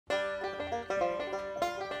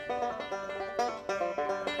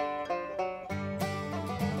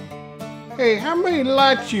Hey, how many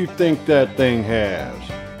lights you think that thing has?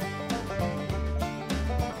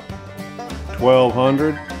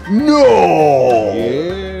 1,200? No!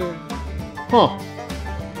 Yeah. Huh.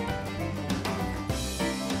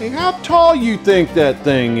 Hey, how tall you think that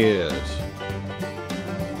thing is?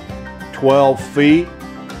 12 feet?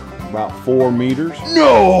 About 4 meters?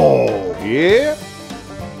 No! Yeah?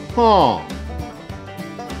 Huh.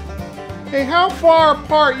 Hey, how far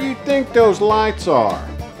apart you think those lights are?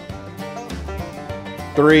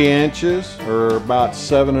 3 inches, or about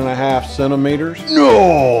 7.5 centimeters?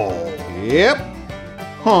 No! Yep.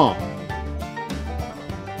 Huh.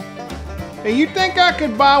 Hey, you think I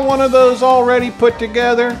could buy one of those already put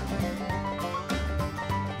together?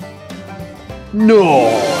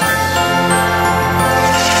 No!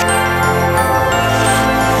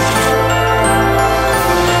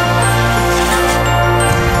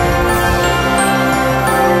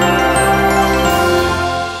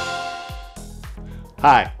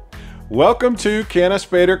 Hi, welcome to Can I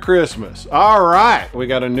Spader Christmas. All right, we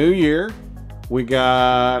got a new year, we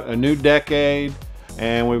got a new decade,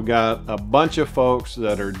 and we've got a bunch of folks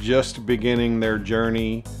that are just beginning their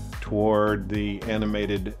journey toward the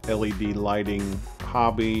animated LED lighting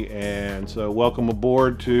hobby. And so welcome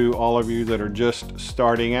aboard to all of you that are just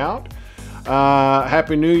starting out.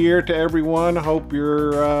 Happy New Year to everyone. Hope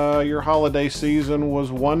your holiday season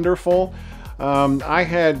was wonderful. I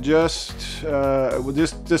had just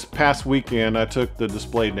this past weekend I took the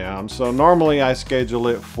display down. So normally I schedule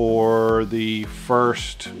it for the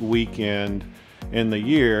first weekend in the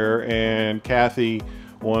year, and Kathy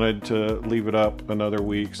wanted to leave it up another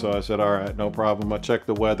week, so I said, all right, no problem. I checked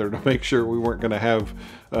the weather to make sure we weren't going to have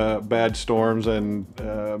bad storms, and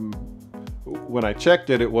when I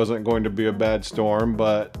checked it, it wasn't going to be a bad storm.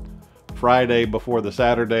 But Friday before the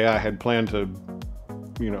Saturday I had planned to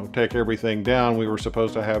take everything down, we were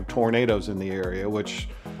supposed to have tornadoes in the area, which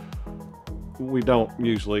we don't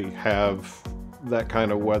usually have that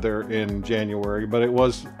kind of weather in January, but it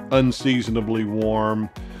was unseasonably warm,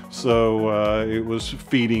 so it was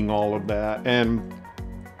feeding all of that. And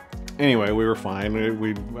anyway, we were fine. I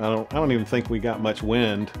don't even think we got much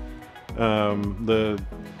wind. The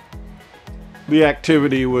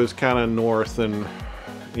activity was kind of north and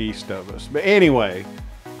east of us. But anyway,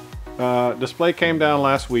 display came down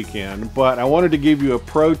last weekend, but I wanted to give you a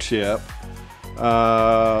pro tip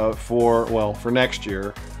for next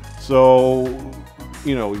year. So,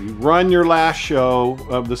 you run your last show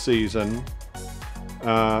of the season,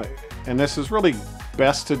 and this is really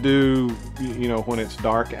best to do, when it's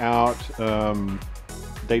dark out.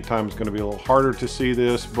 Daytime is going to be a little harder to see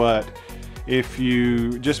this, but if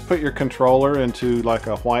you just put your controller into like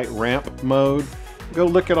a white ramp mode, go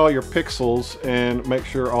look at all your pixels and make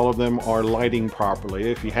sure all of them are lighting properly.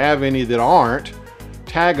 If you have any that aren't,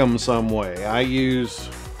 tag them some way. I use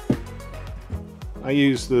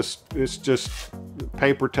this, it's just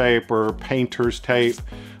paper tape or painter's tape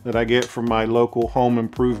that I get from my local home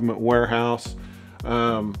improvement warehouse.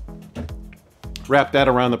 Wrap that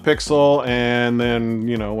around the pixel, and then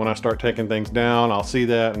when I start taking things down, I'll see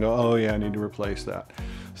that and go, oh yeah, I need to replace that.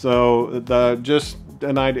 So just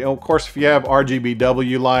an idea. Of course, if you have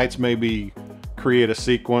RGBW lights, maybe create a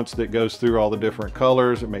sequence that goes through all the different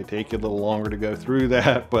colors. It may take you a little longer to go through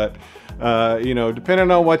that, but depending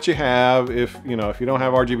on what you have, if you don't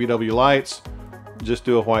have RGBW lights, just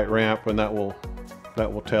do a white ramp, and that will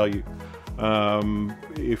tell you.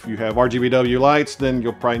 If you have RGBW lights, then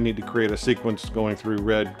you'll probably need to create a sequence going through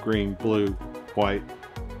red, green, blue, white,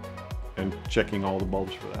 and checking all the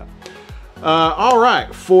bulbs for that. All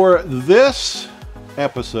right, for this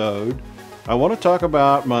episode, I want to talk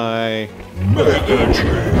about my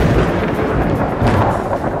Megatree!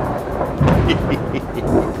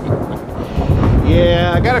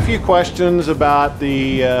 Yeah, I got a few questions about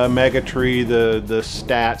the Megatree, the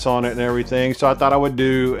stats on it and everything, so I thought I would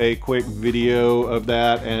do a quick video of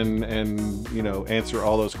that and answer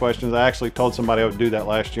all those questions. I actually told somebody I would do that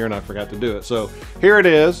last year and I forgot to do it. So here it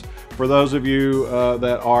is for those of you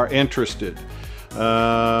that are interested.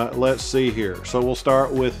 Let's see here. So we'll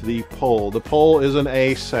start with the pole. The pole is an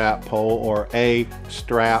A-SAP pole, or A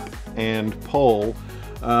strap and pole.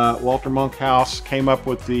 Walter Monkhouse came up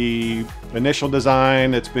with the initial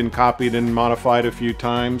design. It's been copied and modified a few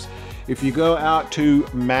times. If you go out to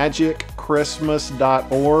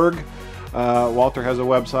magicchristmas.org, Walter has a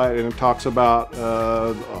website and it talks about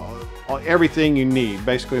everything you need.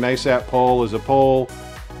 Basically, an ASAP pole is a pole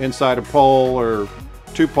inside a pole, or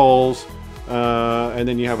two poles, and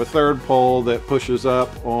then you have a third pole that pushes up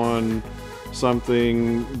on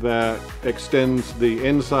something that extends the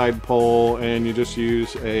inside pole, and you just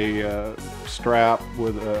use a strap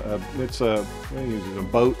with a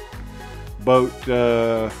boat.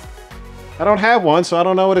 I don't have one, so I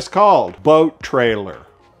don't know what it's called. Boat trailer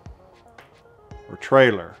or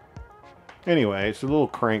trailer. Anyway, it's a little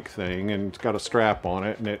crank thing, and it's got a strap on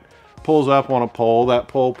it, and it pulls up on a pole. That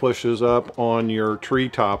pole pushes up on your tree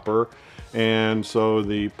topper, and so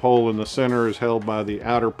the pole in the center is held by the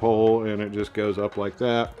outer pole, and it just goes up like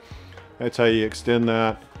that. That's how you extend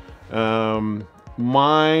that.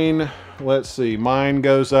 Mine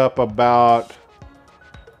goes up about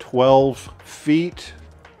 12 feet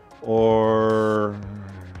or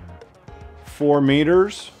 4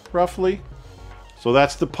 meters roughly. So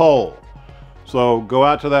that's the pole. So go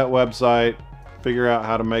out to that website, figure out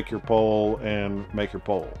how to make your pole, and make your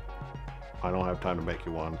pole. I don't have time to make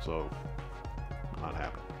you one, so not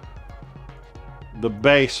happening. The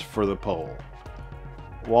base for the pole.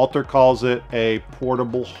 Walter calls it a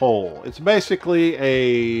portable hole. It's basically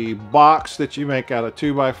a box that you make out of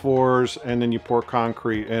 2x4s, and then you pour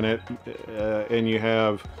concrete in it, and you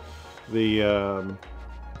have the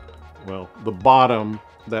the bottom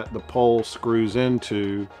that the pole screws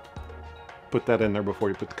into. Put that in there before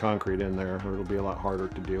you put the concrete in there, or it'll be a lot harder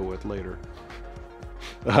to deal with later.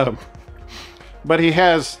 But he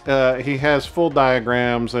has full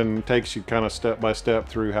diagrams and takes you kind of step by step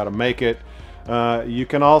through how to make it. You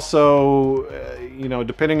can also,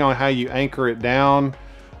 depending on how you anchor it down,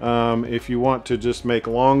 if you want to just make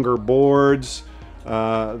longer boards,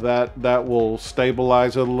 that will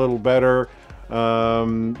stabilize it a little better.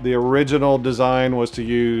 The original design was to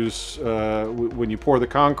use, when you pour the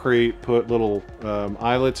concrete, put little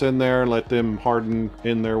eyelets in there and let them harden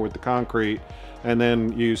in there with the concrete, and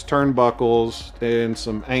then use turnbuckles and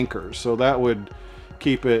some anchors. So that would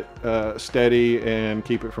keep it steady and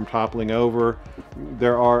keep it from toppling over.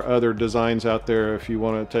 There are other designs out there if you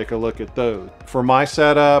want to take a look at those. For my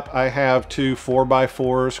setup, I have 2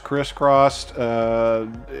 4x4s crisscrossed.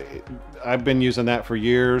 I've been using that for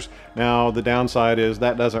years. Now the downside is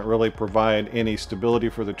that doesn't really provide any stability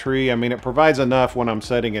for the tree. I mean, it provides enough when I'm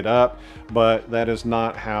setting it up, but that is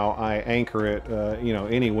not how I anchor it.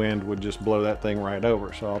 Any wind would just blow that thing right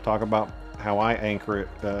over. So I'll talk about how I anchor it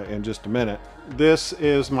in just a minute. This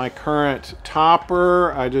is my current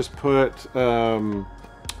topper. I just put a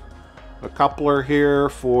coupler here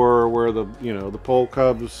for where the pole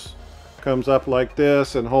comes up like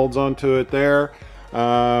this and holds onto it there.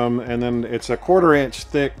 And then it's a 1/4 inch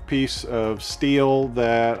thick piece of steel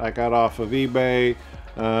that I got off of eBay.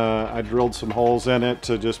 I drilled some holes in it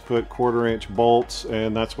to just put 1/4 inch bolts,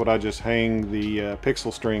 and that's what I just hang the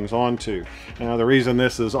pixel strings onto. Now the reason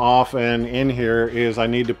this is off and in here is I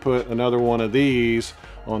need to put another one of these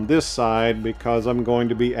on this side because I'm going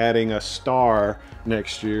to be adding a star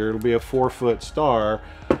next year. It'll be a 4-foot star,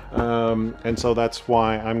 and so that's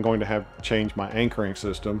why I'm going to have to change my anchoring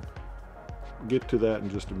system. Get to that in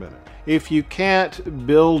just a minute. If you can't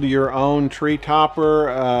build your own tree topper,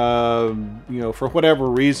 for whatever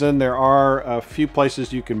reason, there are a few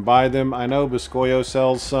places you can buy them. I know Biscoyo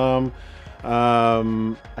sells some.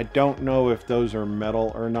 I don't know if those are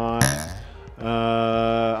metal or not.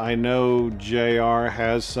 I know JR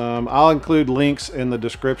has some. I'll include links in the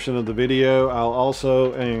description of the video. I'll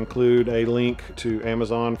also include a link to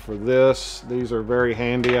Amazon for this. These are very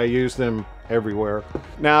handy. I use them everywhere.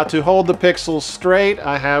 Now to hold the pixels straight,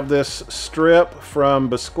 I have this strip from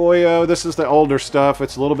Biscoyo. This is the older stuff.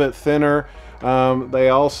 It's a little bit thinner. They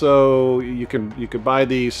also, you could buy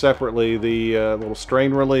these separately, the little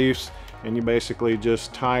strain reliefs, and you basically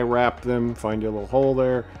just tie wrap them. Find your little hole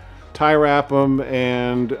there. Tie wrap them,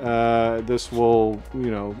 and this will,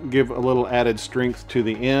 give a little added strength to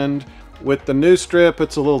the end. With the new strip,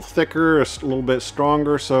 it's a little thicker, a little bit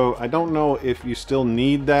stronger, so I don't know if you still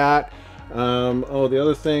need that. The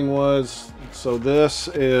other thing was, so these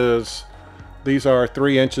are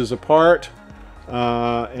 3 inches apart,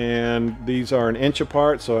 and these are 1 inch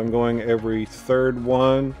apart, so I'm going every 3rd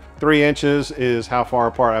one. 3 inches is how far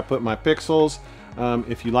apart I put my pixels.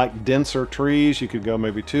 If you like denser trees, you could go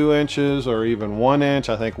maybe 2 inches or even 1 inch.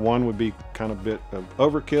 I think 1 would be kind of a bit of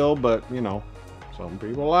overkill, but some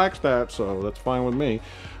people like that, so that's fine with me.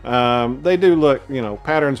 They do look,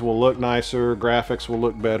 patterns will look nicer, graphics will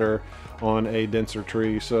look better on a denser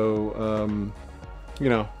tree, so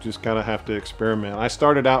just kind of have to experiment. I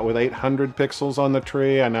started out with 800 pixels on the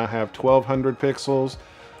tree. I now have 1200 pixels.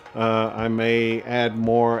 I may add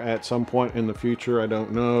more at some point in the future, I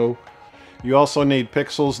don't know. You also need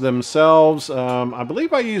pixels themselves. I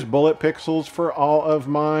believe I use bullet pixels for all of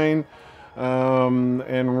mine.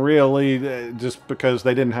 And really, just because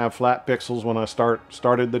they didn't have flat pixels when I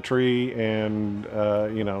started the tree, and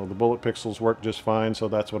you know, the bullet pixels work just fine, so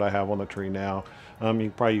that's what I have on the tree now. You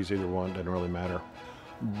can probably use either one, doesn't really matter.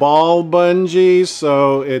 Ball bungees,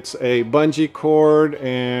 so it's a bungee cord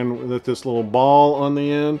and with this little ball on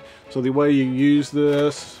the end. So the way you use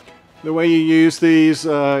this, the way you use these,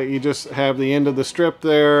 you just have the end of the strip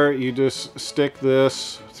there, you just stick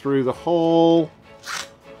this through the hole,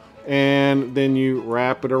 and then you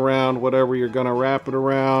wrap it around whatever you're going to wrap it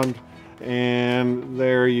around, and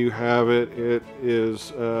there you have it. It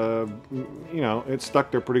is, you know, it's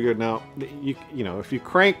stuck there pretty good. Now, you know, if you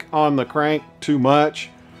crank on the crank too much,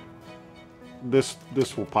 this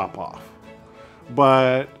will pop off.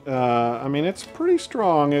 But, I mean, it's pretty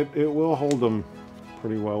strong. It will hold them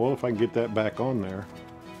pretty well. Well, if I can get that back on there.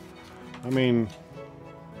 I mean,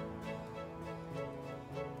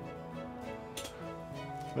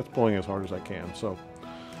 that's pulling as hard as I can. So,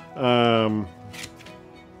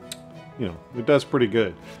 you know, it does pretty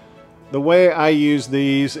good. The way I use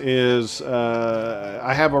these is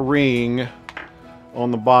I have a ring on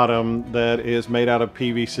the bottom that is made out of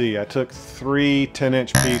PVC. I took 3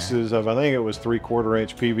 10-inch pieces of, I think it was 3/4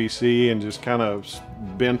 inch PVC, and just kind of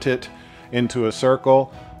bent it into a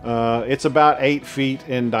circle. It's about 8 feet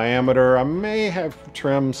in diameter. I may have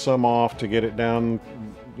trimmed some off to get it down,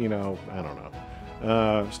 you know, I don't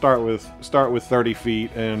know. Start with 30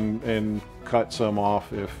 feet and cut some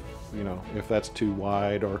off if, you know, if that's too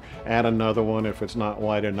wide, or add another one if it's not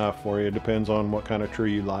wide enough for you. It depends on what kind of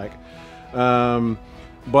tree you like.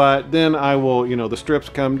 But then I will, you know, the strips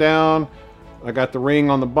come down. I got the ring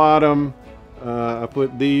on the bottom. I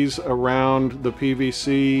put these around the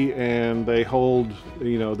PVC and they hold,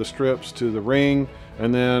 you know, the strips to the ring.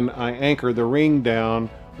 And then I anchor the ring down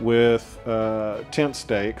with tent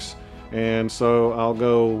stakes. And so I'll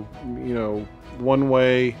go, you know, one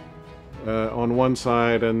way on one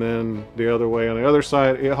side and then the other way on the other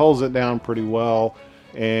side. It holds it down pretty well,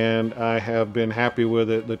 and I have been happy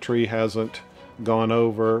with it. The tree hasn't gone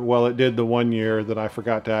over. Well, it did the one year that I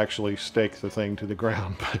forgot to actually stake the thing to the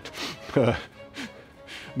ground,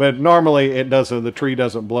 but normally it doesn't. The tree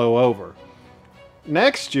doesn't blow over.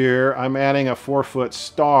 Next year, I'm adding a 4-foot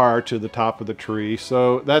star to the top of the tree,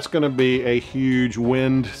 so that's going to be a huge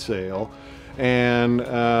wind sail. And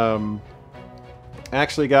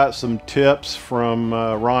actually got some tips from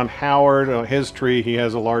Ron Howard. On his tree, he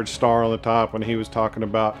has a large star on the top, and he was talking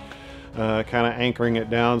about kind of anchoring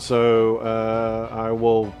it down. So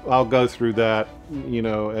I'll go through that, you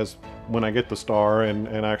know, as when I get the star and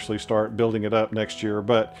actually start building it up next year.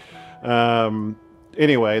 But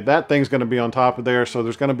anyway, that thing's going to be on top of there, so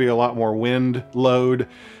there's going to be a lot more wind load.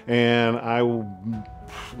 And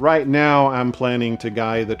right now I'm planning to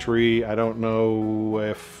guy the tree. I don't know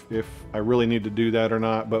if I really need to do that or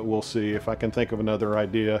not, but we'll see. If I can think of another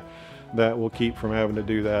idea that will keep from having to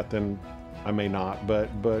do that, then I may not. But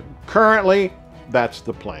currently, that's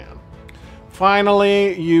the plan.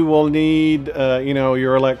 Finally, you will need, you know,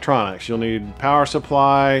 your electronics. You'll need power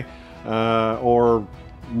supply, or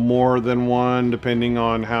more than one, depending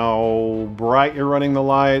on how bright you're running the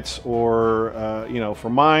lights. Or you know, for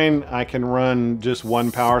mine, I can run just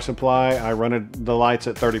one power supply. I run the lights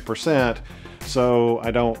at 30%, so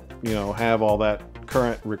I don't, you know, have all that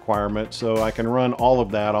current requirement, so I can run all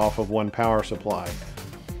of that off of one power supply.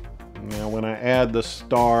 Now, when I add the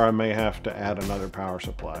star, I may have to add another power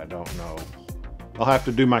supply. I don't know. I'll have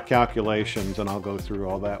to do my calculations, and I'll go through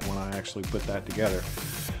all that when I actually put that together.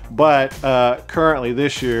 But currently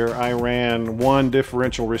this year, I ran one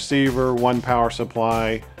differential receiver, one power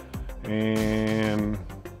supply, and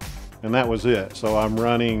that was it. So I'm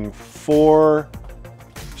running 4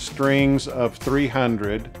 strings of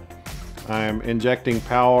 300. I'm injecting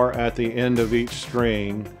power at the end of each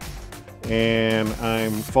string, and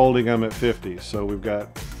I'm folding them at 50. So we've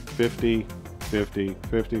got 50, 50,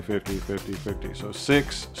 50, 50, 50, 50. So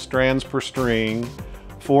 6 strands per string,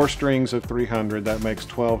 4 strings of 300. That makes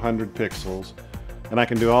 1200 pixels. And I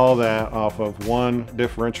can do all that off of one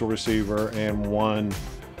differential receiver and one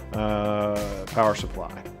power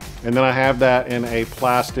supply. And then I have that in a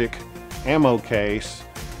plastic ammo case.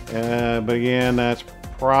 But again, that's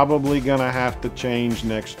probably gonna have to change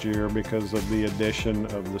next year because of the addition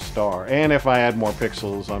of the star. And if I add more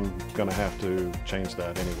pixels, I'm gonna have to change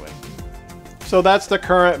that anyway. So that's the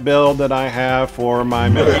current build that I have for my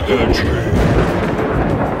Megatree.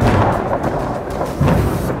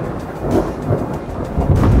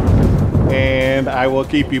 And I will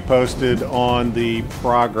keep you posted on the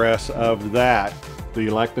progress of that. Do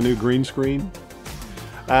you like the new green screen?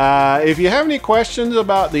 If you have any questions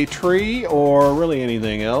about the tree or really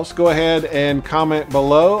anything else, go ahead and comment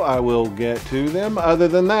below. I will get to them. Other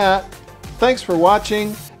than that, thanks for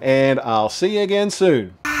watching, and I'll see you again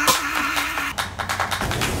soon.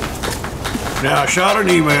 Now I shot an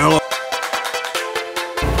email.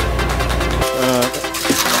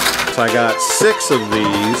 So I got 6 of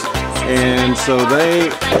these, and so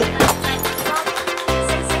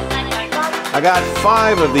I got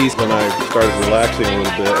 5 of these when I started relaxing a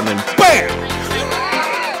little bit, and then BAM!